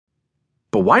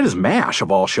But why does MASH,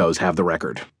 of all shows, have the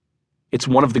record? It's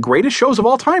one of the greatest shows of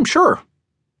all time, sure.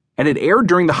 And it aired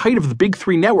during the height of the Big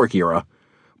Three network era,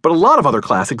 but a lot of other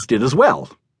classics did as well.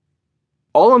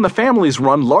 All in the Family's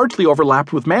run largely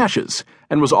overlapped with MASH's,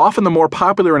 and was often the more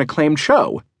popular and acclaimed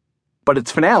show. But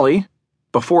its finale,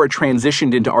 before it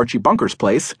transitioned into Archie Bunker's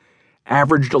place,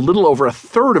 averaged a little over a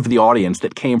third of the audience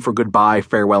that came for Goodbye,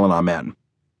 Farewell, and Amen.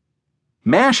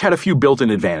 MASH had a few built-in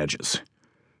advantages.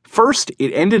 First,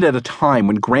 it ended at a time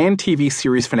when grand TV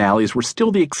series finales were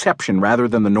still the exception rather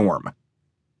than the norm.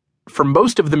 For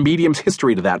most of the medium's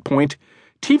history to that point,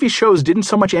 TV shows didn't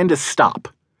so much end as stop.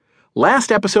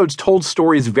 Last episodes told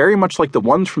stories very much like the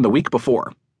ones from the week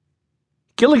before.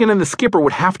 Gilligan and the Skipper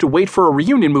would have to wait for a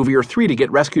reunion movie or three to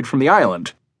get rescued from the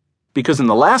island. Because in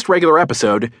the last regular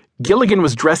episode, Gilligan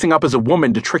was dressing up as a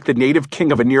woman to trick the native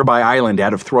king of a nearby island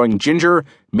out of throwing Ginger,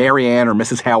 Mary Ann, or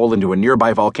Mrs. Howell into a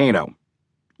nearby volcano.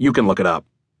 You can look it up.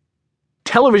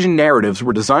 Television narratives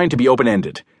were designed to be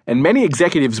open-ended, and many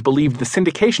executives believed the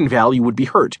syndication value would be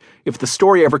hurt if the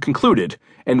story ever concluded,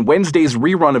 and Wednesday's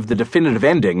rerun of the definitive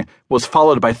ending was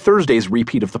followed by Thursday's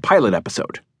repeat of the pilot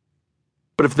episode.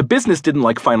 But if the business didn't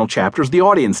like final chapters, the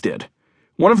audience did.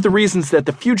 One of the reasons that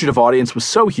The Fugitive audience was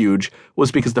so huge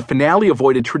was because the finale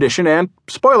avoided tradition and,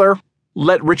 spoiler,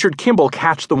 let Richard Kimball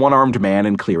catch the one-armed man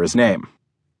and clear his name.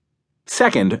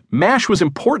 Second, MASH was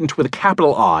important with a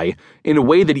capital I in a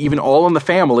way that even All in the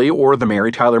Family or The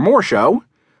Mary Tyler Moore Show,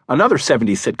 another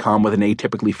 70s sitcom with an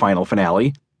atypically final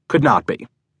finale, could not be.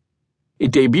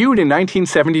 It debuted in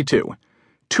 1972,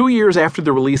 2 years after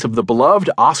the release of the beloved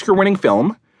Oscar-winning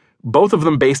film, both of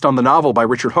them based on the novel by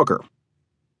Richard Hooker.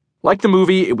 Like the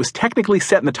movie, it was technically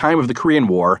set in the time of the Korean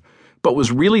War, but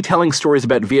was really telling stories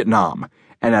about Vietnam,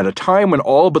 and at a time when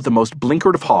all but the most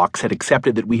blinkered of hawks had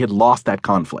accepted that we had lost that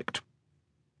conflict.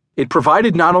 It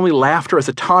provided not only laughter as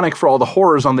a tonic for all the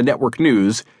horrors on the network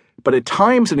news, but at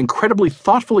times an incredibly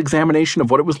thoughtful examination of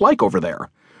what it was like over there,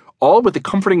 all with the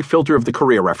comforting filter of the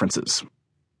Korea references.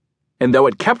 And though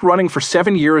it kept running for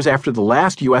 7 years after the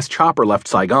last U.S. chopper left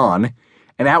Saigon,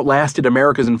 and outlasted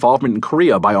America's involvement in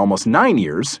Korea by almost 9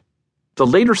 years, the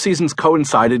later seasons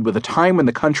coincided with a time when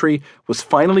the country was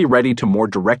finally ready to more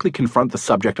directly confront the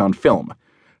subject on film,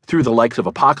 through the likes of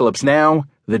Apocalypse Now,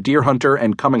 The Deer Hunter,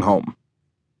 and Coming Home.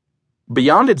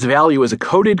 Beyond its value as a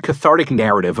coded, cathartic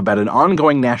narrative about an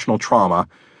ongoing national trauma,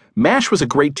 MASH was a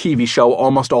great TV show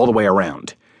almost all the way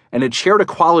around, and it shared a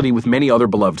quality with many other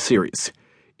beloved series.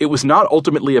 It was not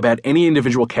ultimately about any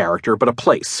individual character, but a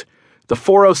place, the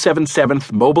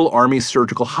 4077th Mobile Army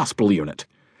Surgical Hospital Unit,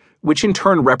 which in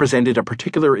turn represented a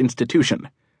particular institution,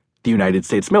 the United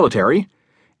States military,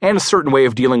 and a certain way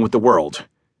of dealing with the world.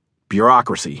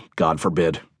 Bureaucracy, God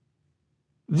forbid.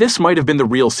 This might have been the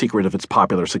real secret of its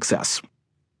popular success.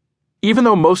 Even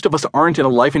though most of us aren't in a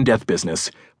life-and-death business,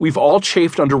 we've all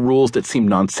chafed under rules that seem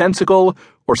nonsensical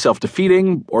or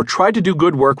self-defeating, or tried to do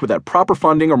good work without proper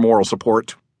funding or moral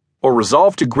support, or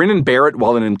resolved to grin and bear it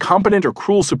while an incompetent or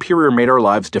cruel superior made our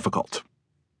lives difficult.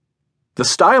 The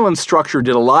style and structure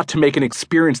did a lot to make an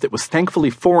experience that was thankfully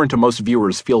foreign to most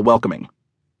viewers feel welcoming.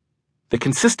 The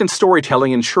consistent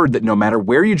storytelling ensured that no matter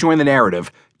where you joined the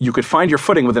narrative, you could find your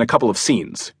footing within a couple of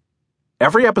scenes.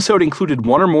 Every episode included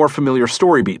one or more familiar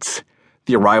story beats: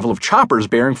 the arrival of choppers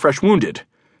bearing fresh wounded,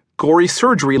 gory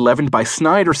surgery leavened by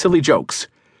snide or silly jokes,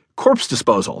 corpse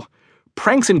disposal,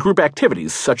 pranks and group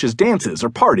activities such as dances or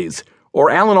parties, or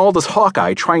Alan Alda's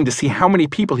Hawkeye trying to see how many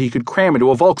people he could cram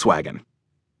into a Volkswagen,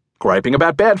 griping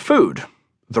about bad food,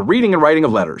 the reading and writing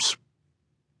of letters.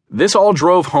 This all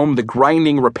drove home the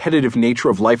grinding, repetitive nature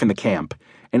of life in the camp,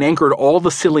 and anchored all the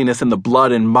silliness in the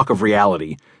blood and muck of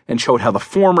reality, and showed how the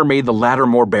former made the latter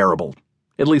more bearable,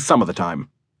 at least some of the time.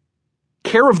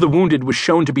 Care of the wounded was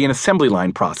shown to be an assembly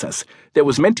line process that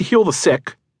was meant to heal the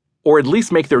sick, or at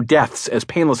least make their deaths as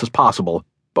painless as possible,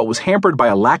 but was hampered by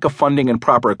a lack of funding and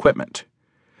proper equipment.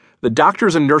 The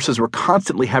doctors and nurses were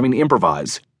constantly having to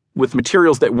improvise, with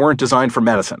materials that weren't designed for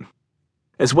medicine,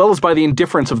 as well as by the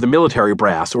indifference of the military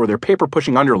brass or their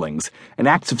paper-pushing underlings, and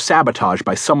acts of sabotage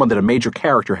by someone that a major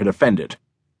character had offended.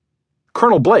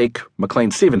 Colonel Blake, McLean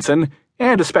Stevenson,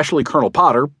 and especially Colonel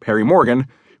Potter, Harry Morgan,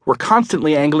 were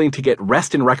constantly angling to get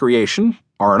rest and recreation,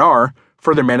 R&R,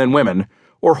 for their men and women,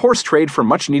 or horse trade for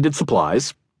much-needed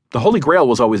supplies. The Holy Grail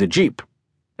was always a jeep.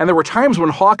 And there were times when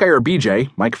Hawkeye or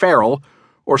BJ, Mike Farrell,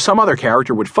 or some other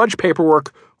character would fudge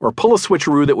paperwork or pull a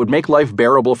switcheroo that would make life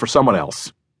bearable for someone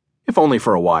else, if only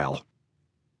for a while.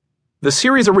 The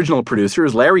series' original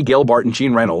producers, Larry Gelbart and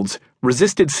Gene Reynolds,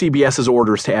 resisted CBS's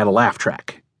orders to add a laugh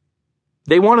track.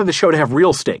 They wanted the show to have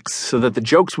real stakes so that the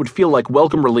jokes would feel like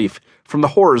welcome relief from the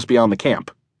horrors beyond the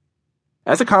camp.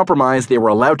 As a compromise, they were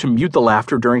allowed to mute the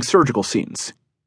laughter during surgical scenes,